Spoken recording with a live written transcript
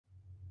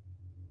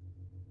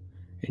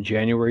In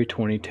January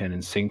 2010 in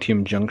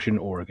Santiam Junction,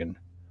 Oregon,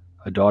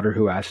 a daughter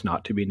who asked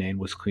not to be named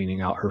was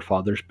cleaning out her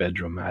father's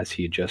bedroom as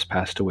he had just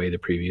passed away the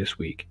previous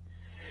week.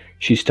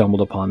 She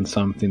stumbled upon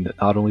something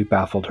that not only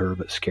baffled her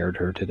but scared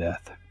her to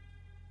death.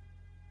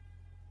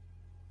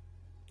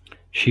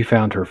 She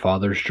found her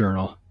father's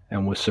journal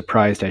and was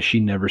surprised as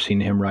she'd never seen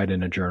him write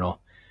in a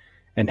journal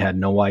and had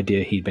no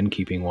idea he'd been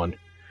keeping one.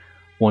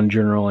 One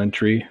journal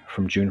entry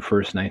from June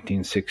 1st,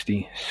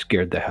 1960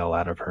 scared the hell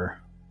out of her.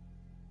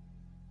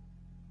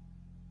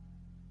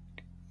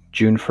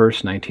 June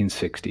 1st,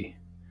 1960.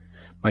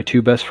 My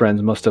two best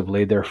friends must have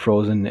laid there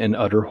frozen in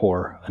utter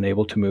horror,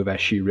 unable to move as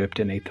she ripped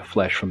and ate the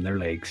flesh from their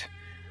legs.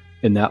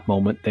 In that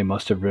moment, they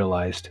must have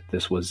realized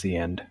this was the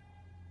end.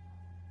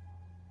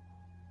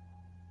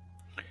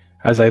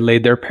 As I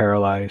laid there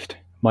paralyzed,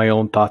 my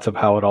own thoughts of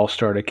how it all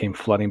started came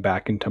flooding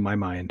back into my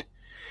mind.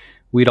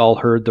 We'd all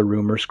heard the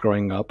rumors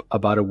growing up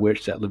about a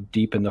witch that lived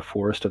deep in the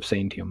forest of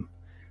Santiam,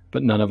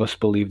 but none of us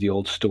believed the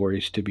old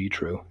stories to be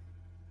true.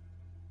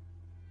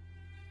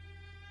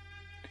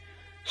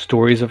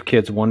 Stories of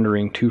kids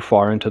wandering too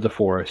far into the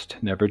forest,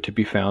 never to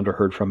be found or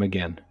heard from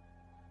again.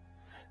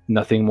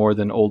 Nothing more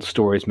than old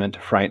stories meant to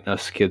frighten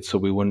us kids so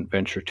we wouldn't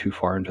venture too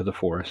far into the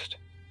forest.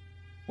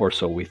 Or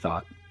so we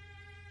thought.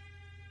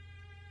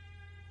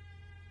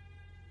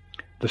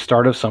 The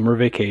start of summer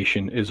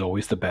vacation is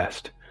always the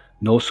best.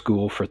 No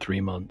school for 3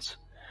 months.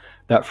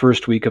 That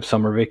first week of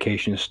summer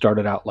vacation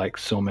started out like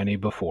so many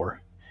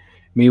before.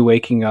 Me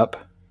waking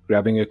up,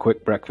 grabbing a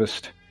quick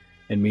breakfast,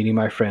 and meeting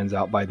my friends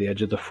out by the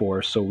edge of the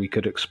forest so we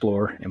could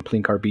explore and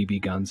plink our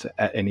BB guns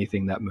at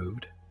anything that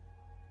moved.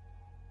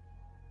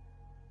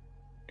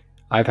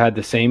 I've had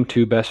the same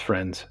two best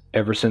friends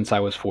ever since I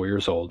was 4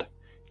 years old,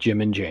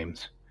 Jim and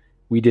James.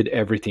 We did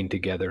everything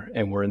together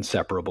and were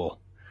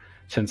inseparable.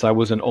 Since I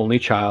was an only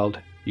child,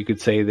 you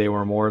could say they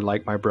were more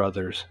like my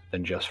brothers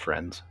than just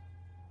friends.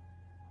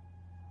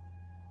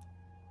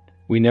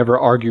 We never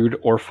argued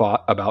or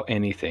fought about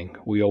anything.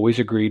 We always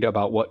agreed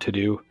about what to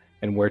do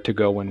and where to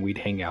go when we'd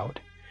hang out.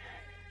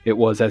 It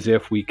was as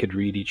if we could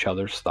read each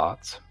other's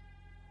thoughts.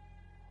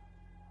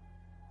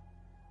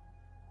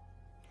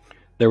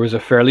 There was a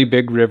fairly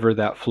big river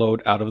that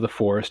flowed out of the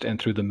forest and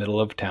through the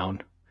middle of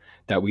town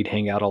that we'd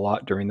hang out a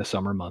lot during the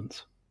summer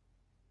months.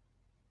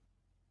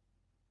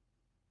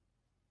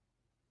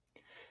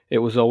 It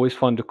was always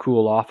fun to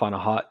cool off on a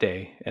hot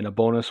day, and a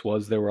bonus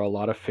was there were a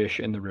lot of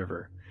fish in the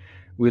river.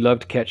 We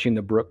loved catching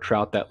the brook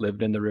trout that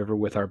lived in the river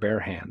with our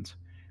bare hands.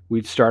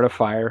 We'd start a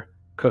fire,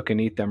 cook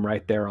and eat them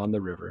right there on the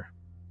river.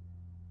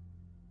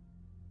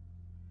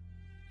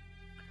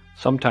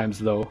 Sometimes,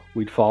 though,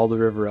 we'd follow the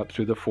river up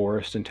through the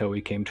forest until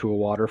we came to a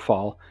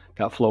waterfall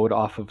that flowed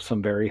off of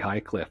some very high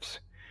cliffs.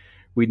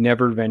 We'd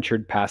never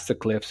ventured past the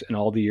cliffs in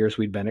all the years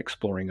we'd been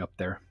exploring up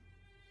there.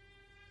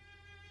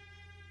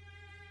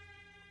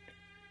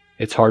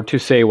 It's hard to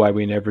say why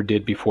we never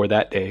did before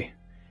that day.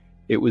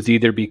 It was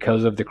either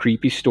because of the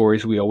creepy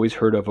stories we always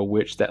heard of a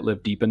witch that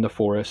lived deep in the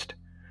forest,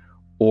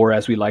 or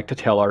as we like to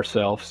tell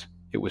ourselves,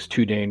 it was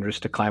too dangerous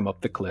to climb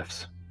up the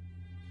cliffs.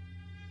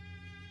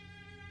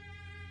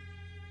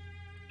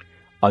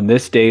 On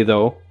this day,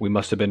 though, we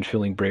must have been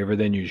feeling braver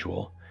than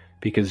usual,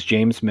 because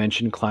James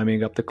mentioned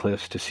climbing up the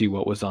cliffs to see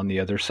what was on the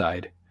other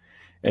side,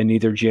 and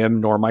neither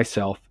Jim nor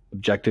myself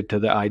objected to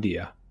the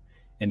idea.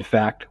 In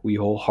fact, we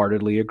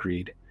wholeheartedly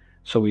agreed.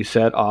 So we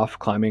set off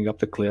climbing up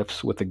the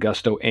cliffs with the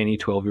gusto any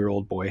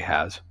 12-year-old boy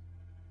has.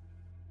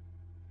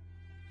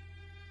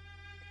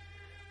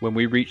 When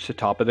we reached the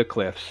top of the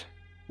cliffs,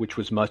 which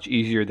was much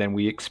easier than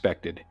we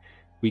expected,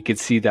 we could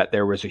see that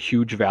there was a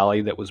huge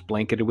valley that was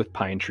blanketed with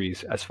pine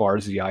trees as far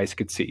as the eyes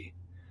could see.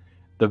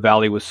 The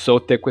valley was so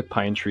thick with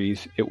pine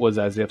trees, it was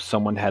as if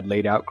someone had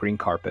laid out green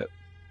carpet.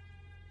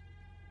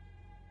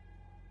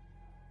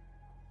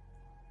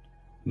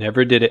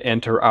 Never did it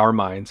enter our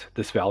minds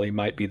this valley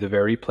might be the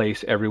very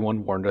place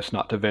everyone warned us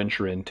not to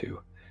venture into.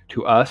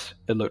 To us,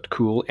 it looked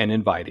cool and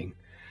inviting.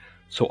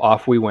 So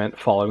off we went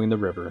following the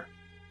river.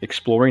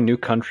 Exploring new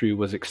country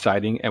was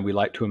exciting, and we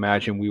liked to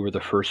imagine we were the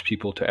first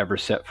people to ever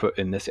set foot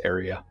in this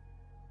area.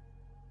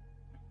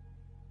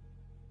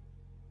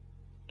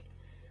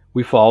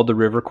 We followed the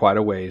river quite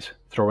a ways,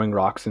 throwing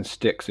rocks and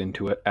sticks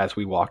into it as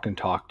we walked and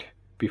talked,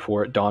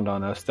 before it dawned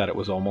on us that it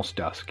was almost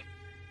dusk,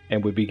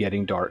 and would be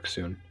getting dark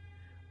soon.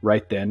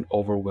 Right then,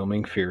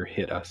 overwhelming fear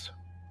hit us.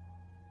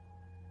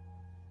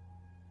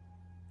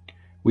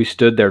 We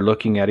stood there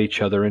looking at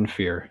each other in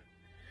fear,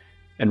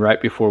 and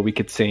right before we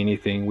could say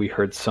anything, we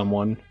heard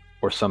someone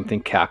or something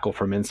cackle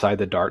from inside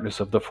the darkness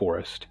of the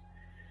forest.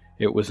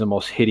 It was the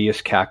most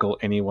hideous cackle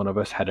any one of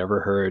us had ever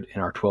heard in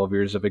our 12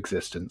 years of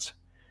existence.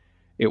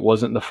 It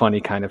wasn't the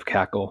funny kind of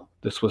cackle.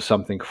 This was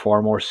something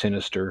far more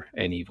sinister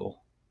and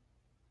evil.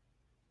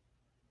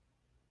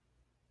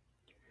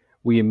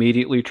 We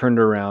immediately turned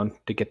around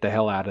to get the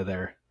hell out of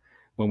there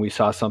when we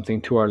saw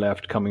something to our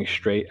left coming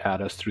straight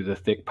at us through the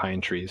thick pine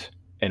trees,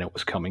 and it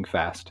was coming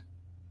fast.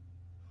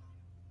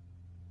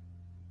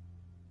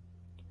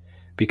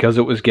 Because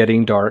it was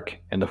getting dark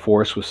and the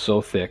forest was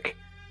so thick,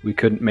 We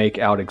couldn't make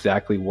out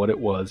exactly what it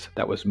was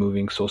that was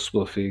moving so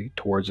swiftly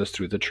towards us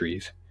through the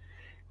trees.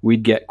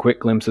 We'd get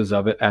quick glimpses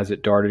of it as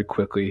it darted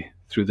quickly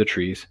through the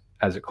trees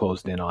as it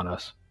closed in on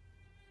us.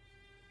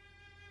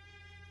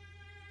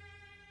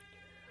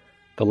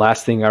 The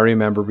last thing I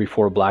remember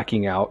before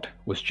blacking out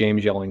was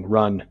James yelling,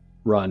 "Run,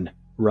 run,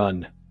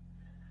 run."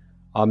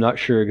 I'm not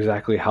sure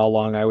exactly how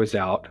long I was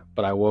out,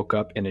 but I woke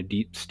up in a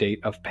deep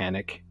state of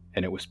panic,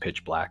 and it was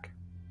pitch black.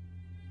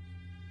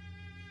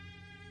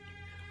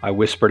 I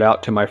whispered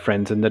out to my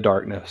friends in the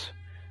darkness,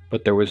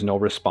 but there was no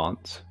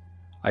response.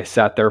 I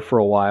sat there for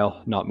a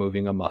while, not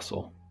moving a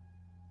muscle.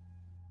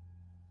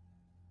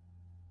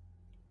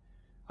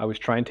 I was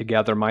trying to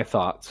gather my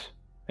thoughts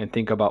and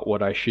think about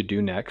what I should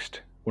do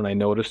next when I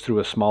noticed through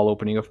a small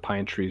opening of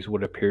pine trees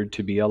what appeared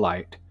to be a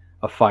light,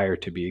 a fire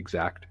to be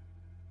exact.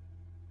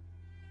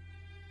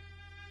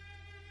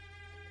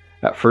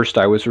 At first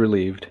I was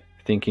relieved,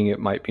 thinking it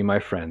might be my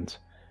friends,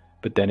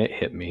 but then it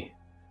hit me.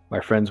 My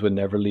friends would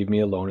never leave me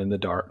alone in the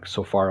dark,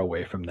 so far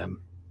away from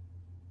them.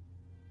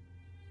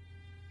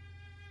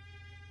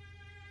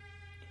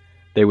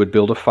 They would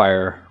build a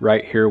fire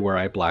right here where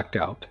I blacked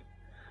out.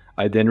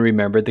 I then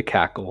remembered the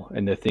cackle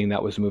and the thing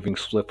that was moving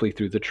swiftly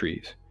through the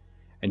trees,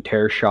 and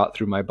terror shot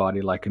through my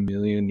body like a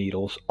million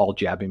needles, all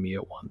jabbing me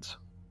at once.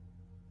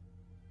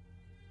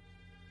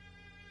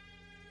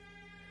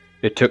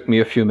 It took me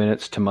a few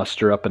minutes to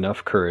muster up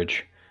enough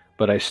courage,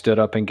 but I stood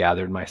up and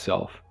gathered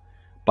myself.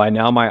 By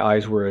now my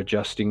eyes were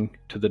adjusting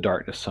to the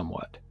darkness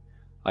somewhat.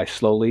 I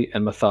slowly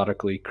and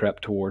methodically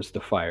crept towards the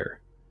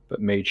fire, but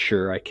made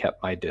sure I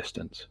kept my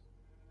distance.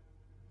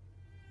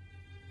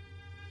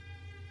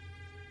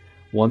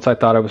 Once I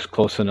thought I was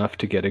close enough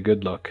to get a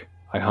good look,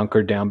 I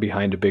hunkered down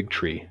behind a big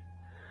tree.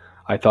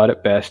 I thought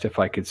it best if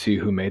I could see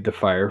who made the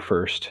fire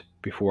first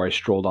before I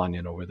strolled on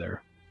in over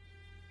there.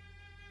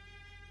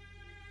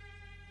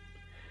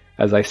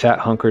 As I sat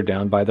hunkered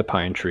down by the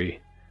pine tree,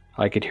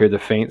 I could hear the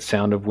faint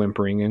sound of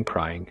whimpering and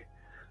crying.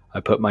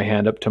 I put my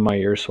hand up to my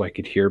ear so I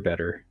could hear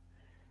better.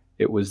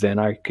 It was then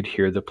I could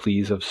hear the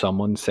pleas of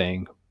someone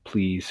saying,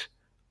 "Please,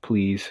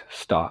 please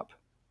stop.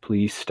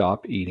 Please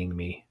stop eating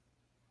me."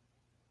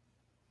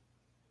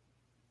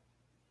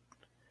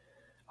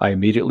 I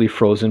immediately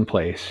froze in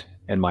place,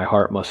 and my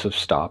heart must have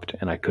stopped,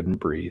 and I couldn't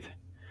breathe.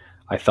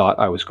 I thought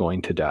I was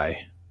going to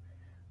die.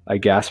 I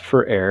gasped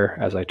for air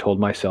as I told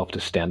myself to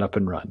stand up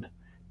and run,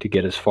 to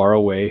get as far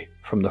away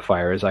from the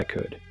fire as I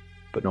could,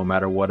 but no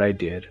matter what I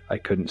did, I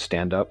couldn't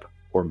stand up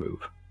or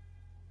move.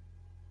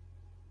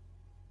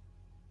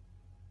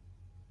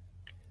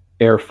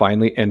 Air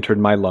finally entered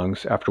my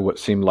lungs after what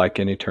seemed like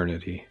an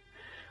eternity.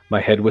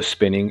 My head was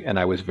spinning and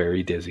I was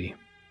very dizzy.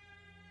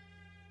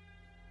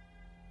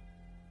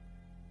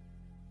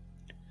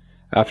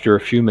 After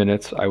a few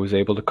minutes, I was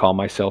able to calm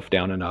myself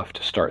down enough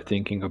to start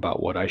thinking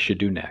about what I should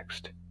do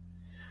next.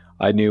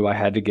 I knew I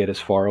had to get as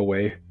far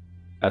away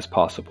as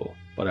possible,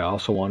 but I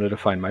also wanted to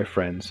find my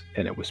friends,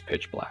 and it was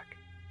pitch black.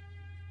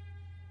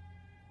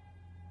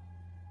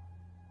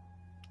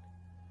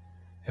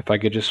 If I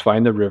could just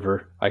find the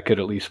river, I could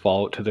at least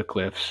follow it to the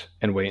cliffs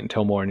and wait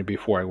until morning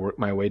before I worked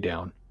my way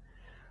down.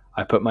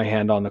 I put my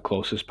hand on the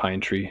closest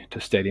pine tree to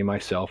steady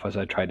myself as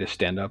I tried to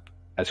stand up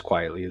as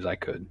quietly as I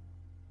could.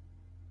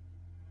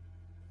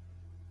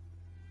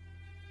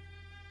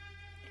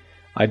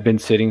 I'd been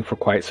sitting for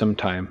quite some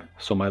time,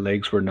 so my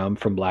legs were numb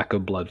from lack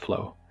of blood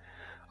flow.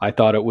 I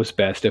thought it was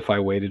best if I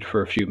waited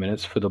for a few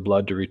minutes for the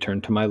blood to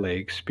return to my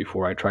legs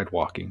before I tried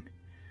walking.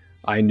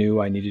 I knew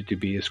I needed to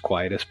be as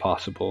quiet as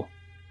possible,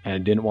 and I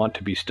didn't want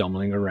to be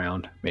stumbling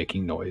around,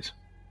 making noise.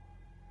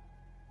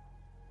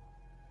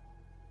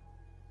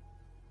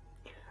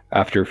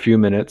 After a few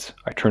minutes,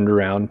 I turned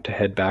around to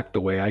head back the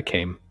way I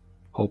came,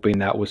 hoping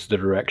that was the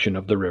direction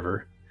of the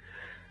river.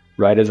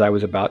 Right as I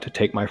was about to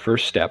take my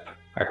first step,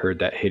 I heard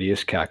that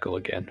hideous cackle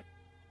again,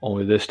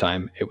 only this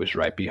time it was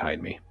right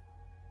behind me.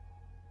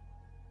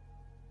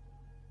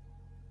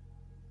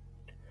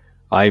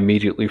 I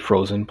immediately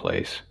froze in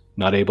place,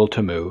 not able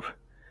to move.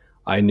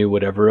 I knew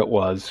whatever it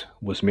was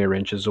mere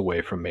inches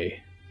away from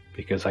me,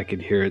 because I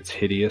could hear its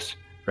hideous,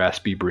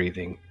 raspy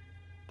breathing,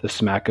 the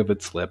smack of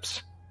its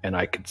lips, and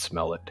I could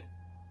smell it.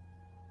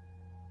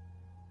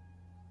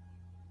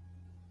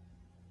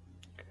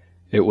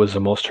 It was the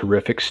most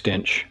horrific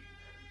stench.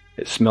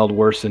 It smelled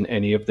worse than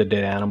any of the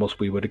dead animals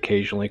we would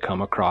occasionally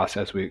come across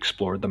as we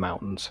explored the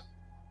mountains.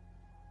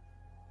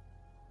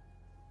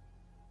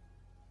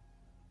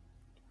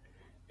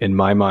 In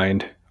my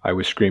mind, I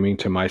was screaming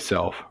to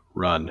myself,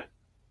 "Run,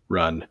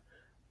 run,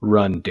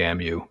 run,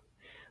 damn you."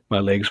 My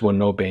legs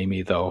wouldn't obey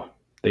me, though.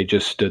 They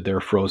just stood there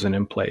frozen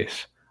in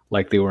place,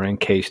 like they were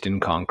encased in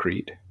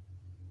concrete.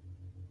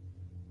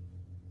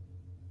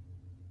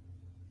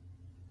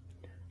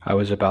 I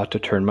was about to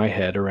turn my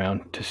head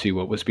around to see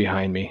what was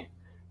behind me,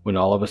 when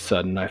all of a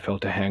sudden I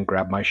felt a hand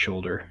grab my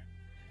shoulder.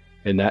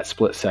 In that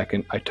split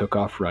second, I took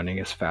off running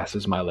as fast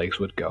as my legs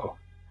would go.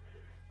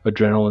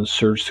 Adrenaline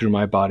surged through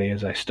my body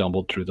as I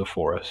stumbled through the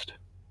forest.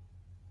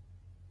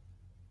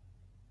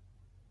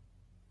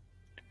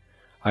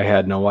 I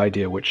had no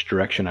idea which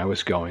direction I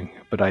was going,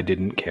 but I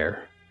didn't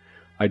care.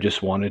 I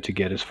just wanted to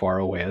get as far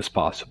away as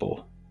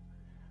possible.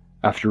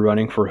 After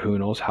running for who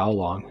knows how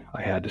long,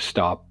 I had to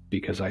stop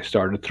because I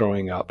started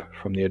throwing up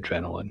from the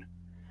adrenaline,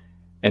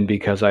 and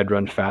because I'd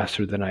run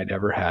faster than I'd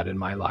ever had in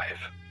my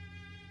life.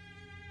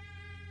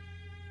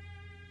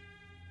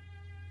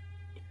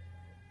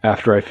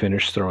 After I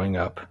finished throwing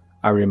up,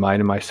 I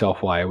reminded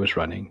myself why I was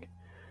running,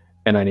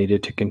 and I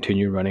needed to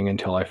continue running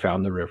until I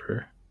found the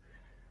river.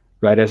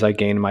 Right as I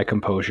gained my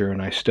composure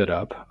and I stood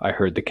up, I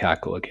heard the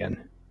cackle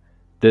again,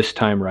 this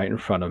time right in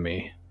front of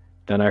me.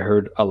 Then I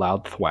heard a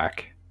loud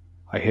thwack.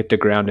 I hit the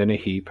ground in a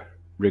heap,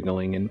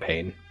 wriggling in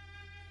pain.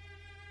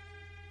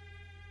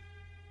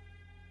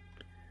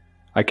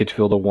 I could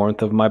feel the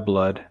warmth of my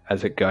blood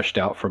as it gushed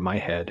out from my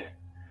head.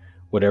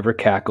 Whatever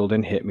cackled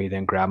and hit me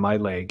then grabbed my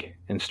leg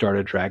and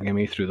started dragging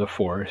me through the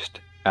forest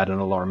at an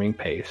alarming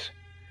pace.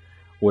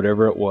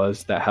 Whatever it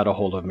was that had a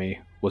hold of me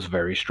was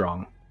very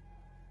strong.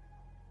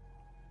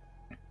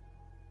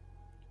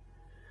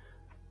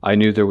 I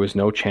knew there was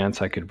no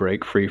chance I could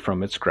break free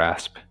from its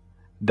grasp.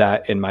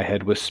 That in my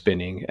head was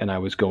spinning and I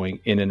was going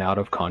in and out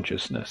of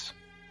consciousness.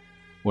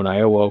 When I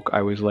awoke,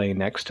 I was laying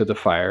next to the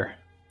fire.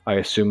 I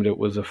assumed it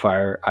was the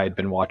fire I had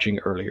been watching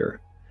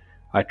earlier.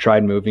 I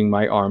tried moving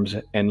my arms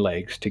and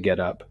legs to get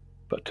up,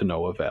 but to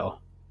no avail.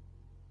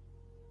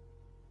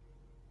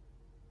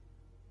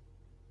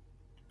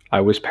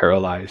 I was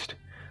paralyzed.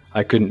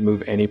 I couldn't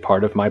move any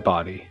part of my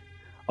body.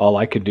 All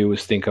I could do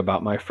was think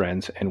about my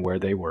friends and where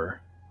they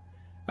were.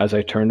 As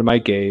I turned my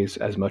gaze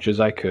as much as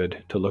I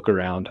could to look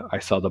around, I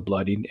saw the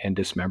bloodied and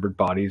dismembered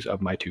bodies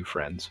of my two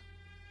friends.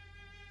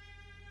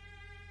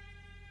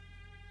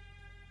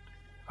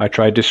 I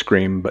tried to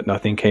scream, but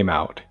nothing came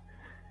out.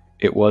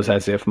 It was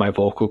as if my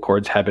vocal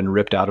cords had been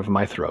ripped out of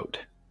my throat.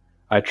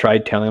 I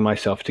tried telling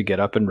myself to get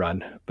up and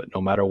run, but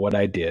no matter what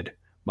I did,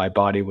 my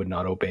body would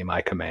not obey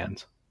my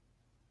commands.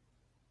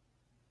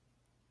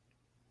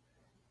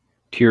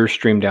 Tears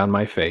streamed down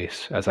my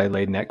face as I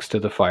lay next to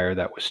the fire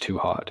that was too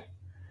hot.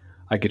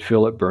 I could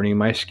feel it burning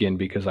my skin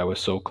because I was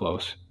so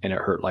close, and it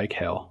hurt like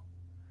hell.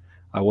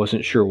 I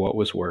wasn't sure what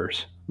was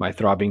worse, my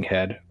throbbing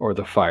head or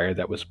the fire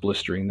that was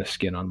blistering the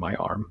skin on my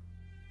arm.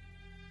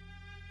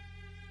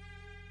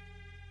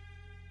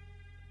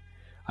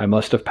 I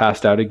must have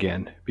passed out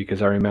again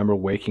because I remember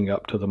waking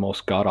up to the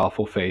most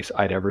god-awful face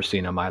I'd ever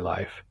seen in my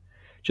life,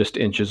 just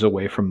inches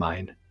away from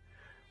mine.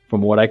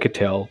 From what I could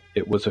tell,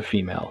 it was a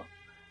female.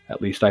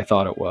 At least I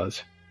thought it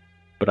was,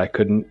 but I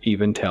couldn't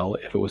even tell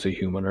if it was a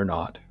human or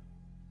not.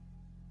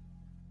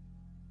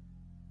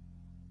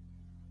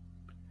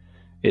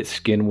 Its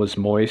skin was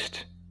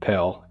moist,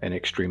 pale, and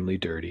extremely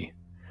dirty.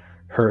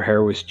 Her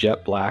hair was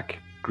jet black,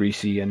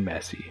 greasy, and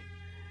messy.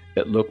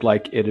 It looked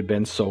like it had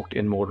been soaked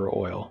in motor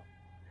oil.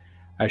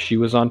 As she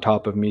was on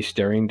top of me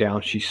staring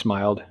down, she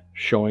smiled,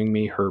 showing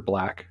me her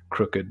black,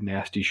 crooked,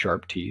 nasty,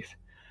 sharp teeth,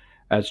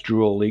 as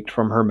drool leaked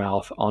from her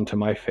mouth onto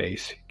my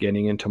face,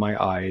 getting into my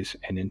eyes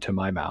and into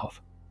my mouth.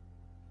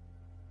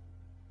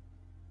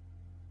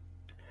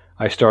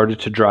 I started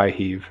to dry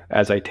heave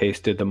as I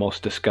tasted the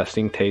most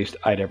disgusting taste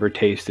I'd ever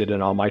tasted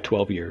in all my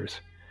 12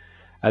 years.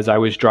 As I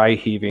was dry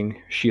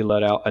heaving, she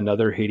let out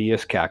another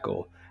hideous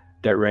cackle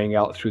that rang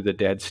out through the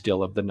dead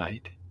still of the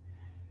night.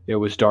 It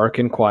was dark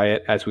and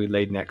quiet as we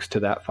laid next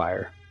to that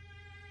fire.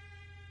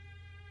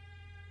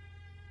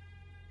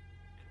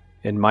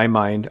 In my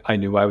mind, I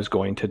knew I was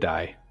going to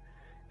die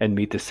and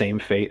meet the same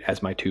fate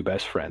as my two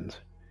best friends.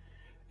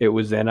 It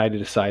was then I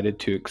decided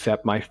to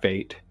accept my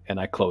fate, and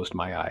I closed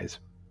my eyes.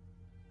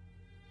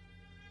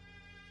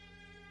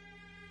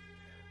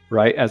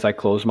 Right as I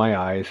closed my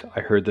eyes, I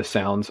heard the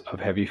sounds of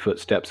heavy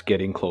footsteps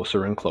getting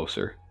closer and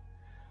closer.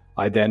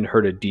 I then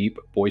heard a deep,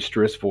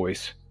 boisterous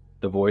voice,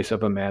 the voice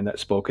of a man that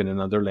spoke in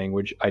another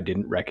language I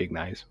didn't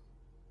recognize.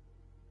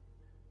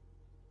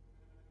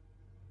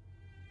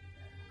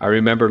 I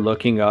remember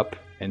looking up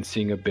and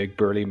seeing a big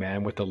burly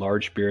man with a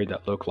large beard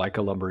that looked like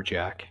a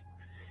lumberjack.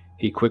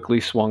 He quickly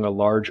swung a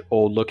large,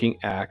 old-looking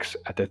axe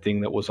at the thing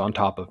that was on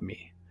top of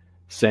me,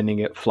 sending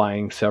it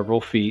flying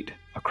several feet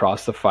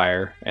across the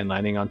fire and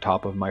landing on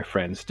top of my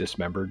friends'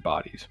 dismembered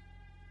bodies.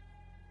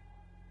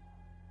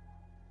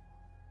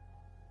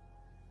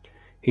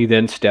 He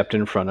then stepped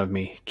in front of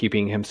me,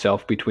 keeping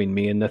himself between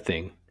me and the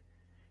thing.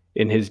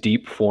 In his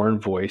deep foreign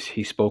voice,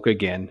 he spoke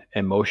again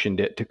and motioned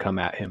it to come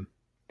at him.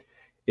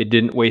 It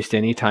didn't waste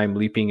any time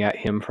leaping at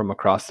him from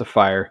across the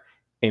fire,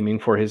 aiming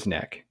for his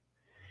neck.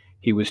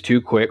 He was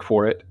too quick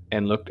for it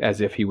and looked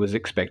as if he was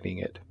expecting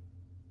it.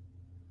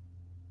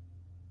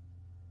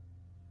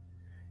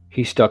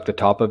 He stuck the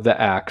top of the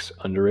axe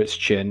under its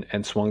chin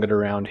and swung it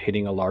around,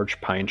 hitting a large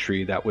pine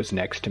tree that was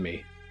next to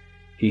me.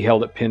 He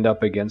held it pinned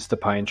up against the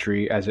pine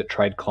tree as it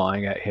tried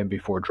clawing at him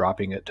before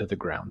dropping it to the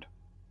ground.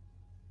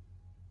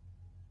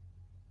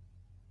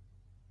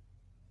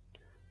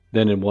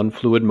 Then in one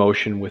fluid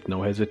motion with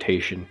no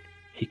hesitation,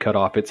 he cut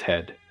off its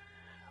head.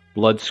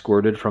 Blood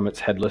squirted from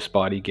its headless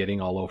body, getting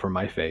all over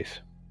my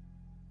face.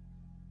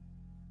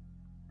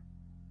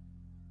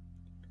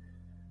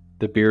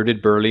 The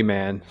bearded, burly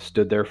man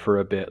stood there for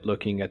a bit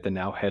looking at the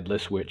now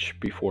headless witch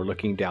before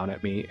looking down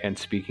at me and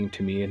speaking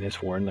to me in his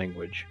foreign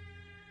language.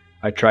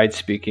 I tried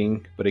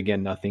speaking, but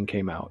again nothing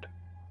came out.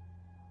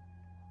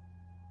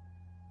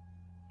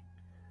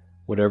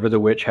 Whatever the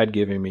witch had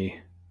given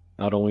me,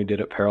 not only did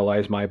it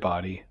paralyze my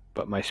body,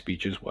 but my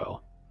speech as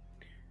well,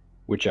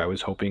 which I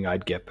was hoping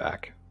I'd get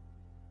back.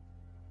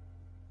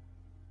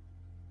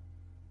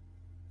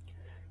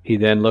 He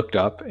then looked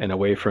up and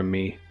away from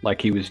me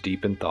like he was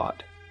deep in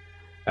thought.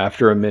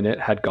 After a minute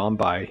had gone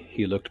by,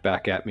 he looked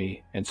back at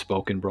me and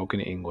spoke in broken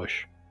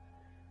English.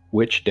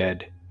 Witch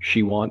dead,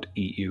 she won't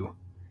eat you.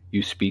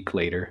 You speak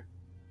later.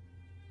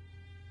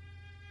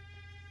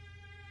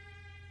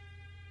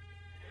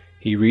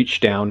 He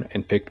reached down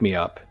and picked me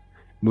up,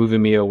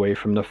 moving me away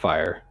from the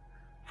fire,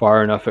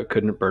 far enough it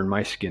couldn't burn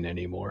my skin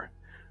anymore.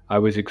 I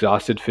was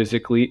exhausted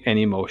physically and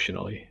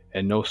emotionally,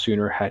 and no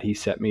sooner had he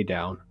set me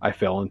down, I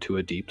fell into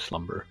a deep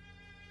slumber.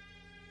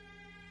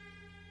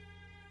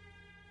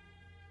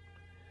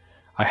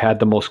 I had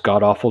the most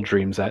god-awful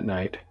dreams that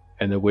night,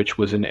 and the witch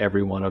was in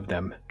every one of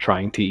them,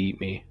 trying to eat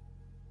me.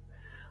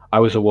 I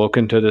was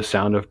awoken to the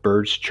sound of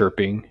birds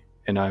chirping,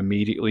 and I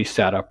immediately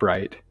sat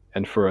upright,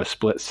 and for a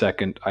split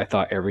second I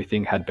thought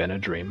everything had been a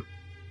dream.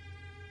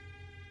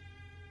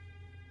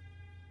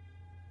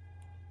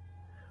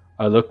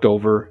 I looked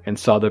over and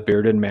saw the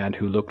bearded man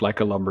who looked like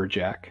a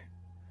lumberjack.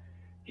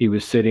 He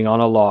was sitting on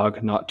a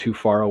log not too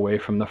far away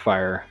from the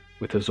fire,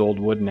 with his old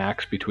wooden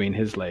axe between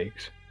his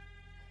legs.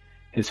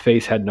 His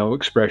face had no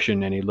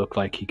expression and he looked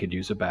like he could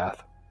use a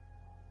bath.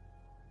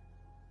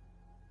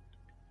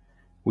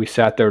 We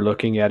sat there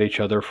looking at each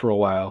other for a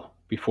while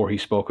before he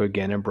spoke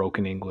again in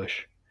broken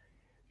English.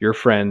 "Your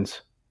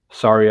friends.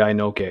 Sorry I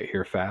no get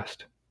here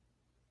fast."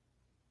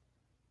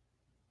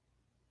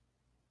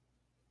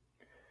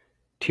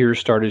 Tears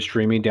started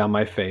streaming down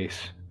my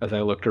face as I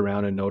looked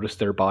around and noticed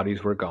their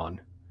bodies were gone.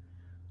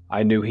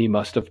 I knew he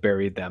must have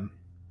buried them,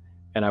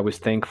 and I was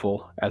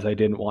thankful as I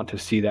didn't want to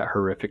see that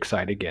horrific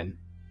sight again.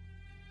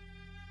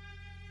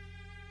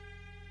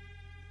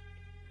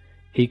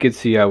 He could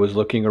see I was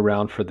looking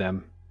around for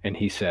them, and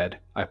he said,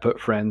 "I put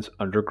friends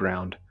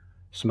underground.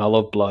 Smell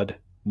of blood,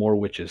 more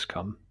witches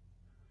come."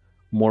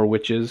 More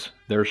witches,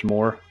 there's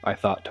more, I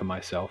thought to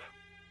myself.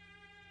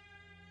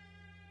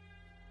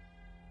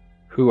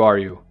 "Who are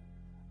you?"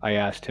 I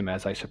asked him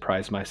as I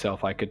surprised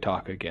myself I could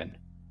talk again.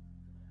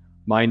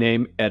 "My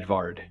name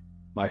Edvard.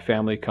 My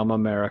family come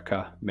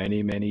America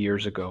many, many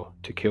years ago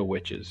to kill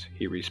witches,"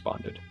 he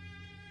responded.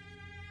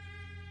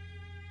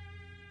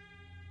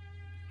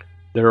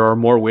 "There are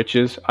more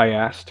witches?" I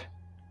asked.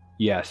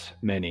 "Yes,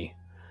 many.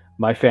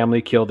 My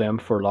family killed them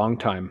for a long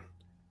time.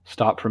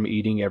 Stop from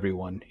eating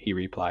everyone," he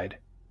replied.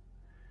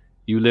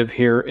 "You live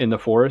here in the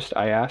forest?"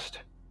 I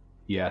asked.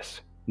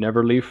 "Yes.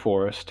 Never leave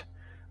forest.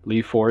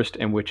 Leave forest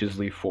and witches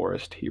leave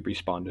forest," he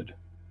responded.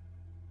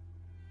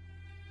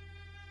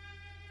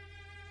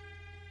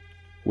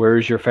 "Where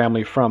is your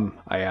family from?"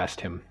 I asked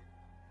him.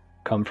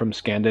 "Come from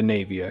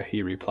Scandinavia,"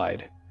 he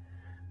replied.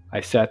 I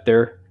sat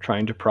there,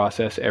 trying to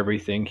process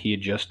everything he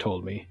had just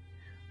told me.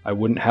 I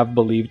wouldn't have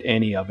believed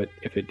any of it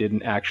if it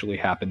didn't actually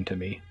happen to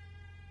me.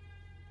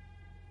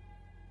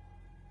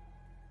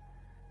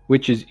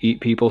 "Witches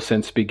eat people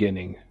since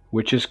beginning.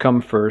 Witches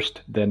come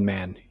first, then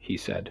man," he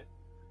said.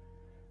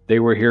 "They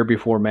were here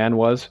before man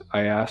was?"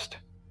 I asked.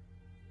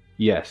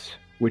 "Yes,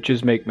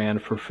 witches make man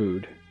for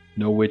food.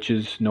 No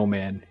witches, no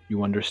man,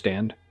 you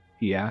understand?"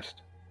 he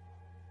asked.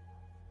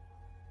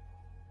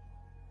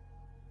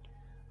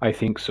 "I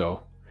think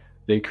so.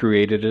 They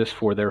created us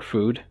for their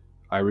food?"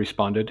 I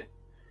responded.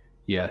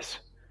 "Yes.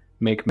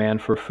 Make man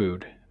for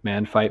food.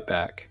 Man fight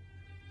back.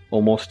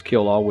 Almost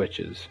kill all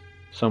witches.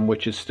 Some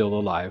witches still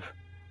alive.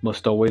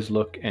 Must always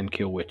look and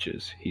kill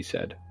witches," he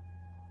said.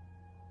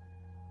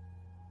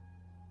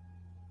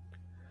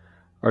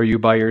 "Are you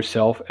by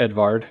yourself,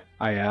 Edvard?"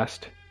 I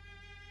asked.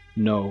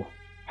 "No.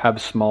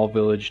 Have small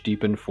village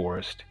deep in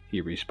forest,"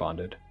 he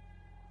responded.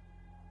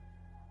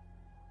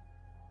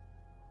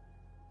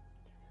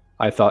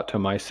 I thought to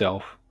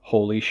myself,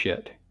 holy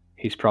shit,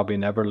 he's probably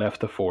never left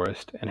the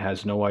forest and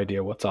has no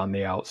idea what's on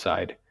the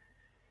outside.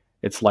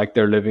 It's like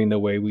they're living the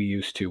way we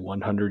used to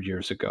 100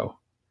 years ago.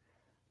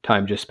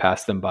 Time just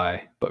passed them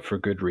by, but for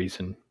good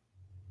reason.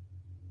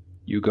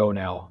 "You go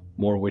now.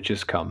 More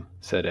witches come,"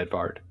 said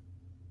Edvard.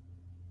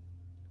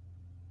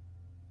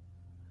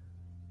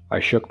 I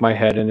shook my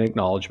head in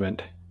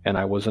acknowledgement, and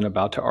I wasn't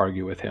about to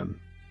argue with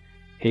him.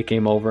 He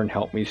came over and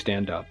helped me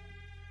stand up.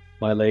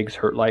 My legs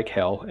hurt like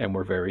hell and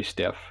were very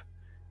stiff.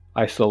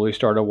 I slowly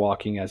started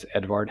walking as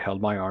Edvard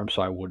held my arm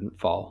so I wouldn't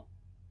fall.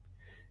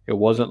 It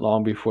wasn't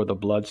long before the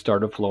blood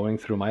started flowing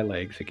through my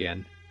legs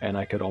again, and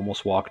I could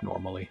almost walk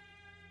normally.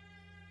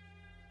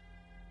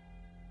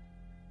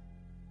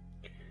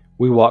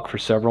 We walked for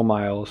several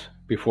miles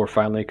before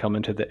finally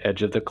coming to the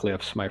edge of the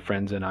cliffs my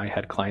friends and I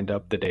had climbed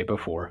up the day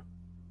before.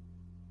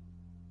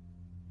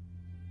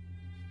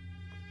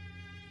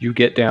 "You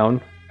get down?"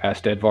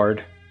 asked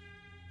Edvard.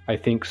 "I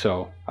think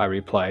so," I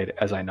replied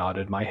as I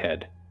nodded my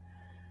head.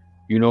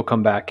 "You no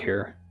come back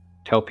here.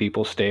 Tell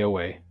people stay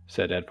away.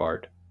 said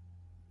Edvard.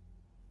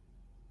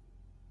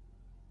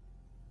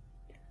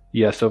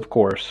 Yes, of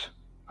course,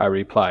 I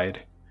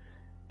replied,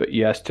 but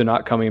yes to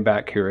not coming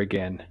back here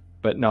again,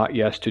 but not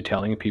yes to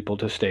telling people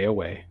to stay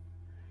away.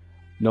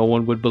 No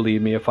one would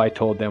believe me if I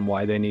told them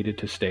why they needed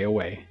to stay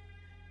away,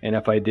 and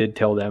if I did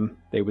tell them,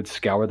 they would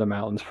scour the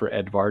mountains for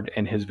Edvard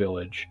and his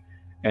village,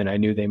 and I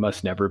knew they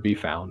must never be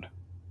found.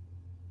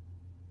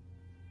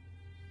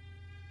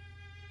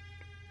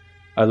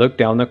 I looked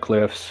down the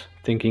cliffs,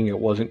 thinking it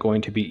wasn't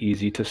going to be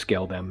easy to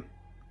scale them.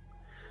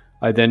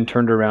 I then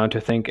turned around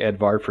to thank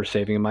Edvard for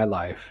saving my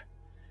life,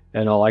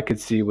 and all I could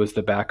see was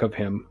the back of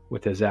him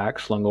with his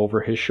axe slung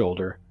over his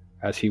shoulder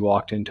as he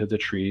walked into the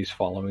trees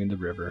following the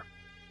river.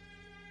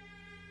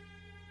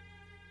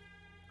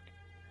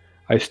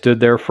 I stood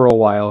there for a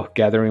while,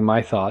 gathering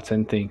my thoughts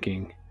and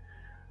thinking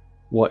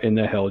what in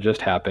the hell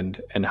just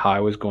happened and how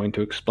I was going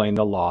to explain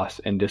the loss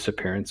and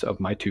disappearance of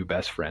my two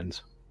best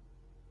friends.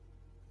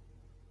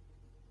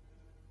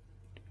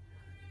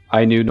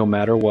 I knew no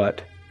matter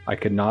what, I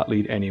could not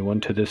lead anyone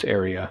to this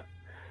area.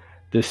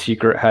 This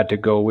secret had to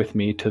go with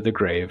me to the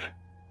grave.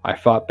 I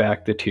fought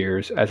back the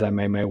tears as I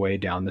made my way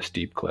down the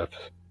steep cliffs.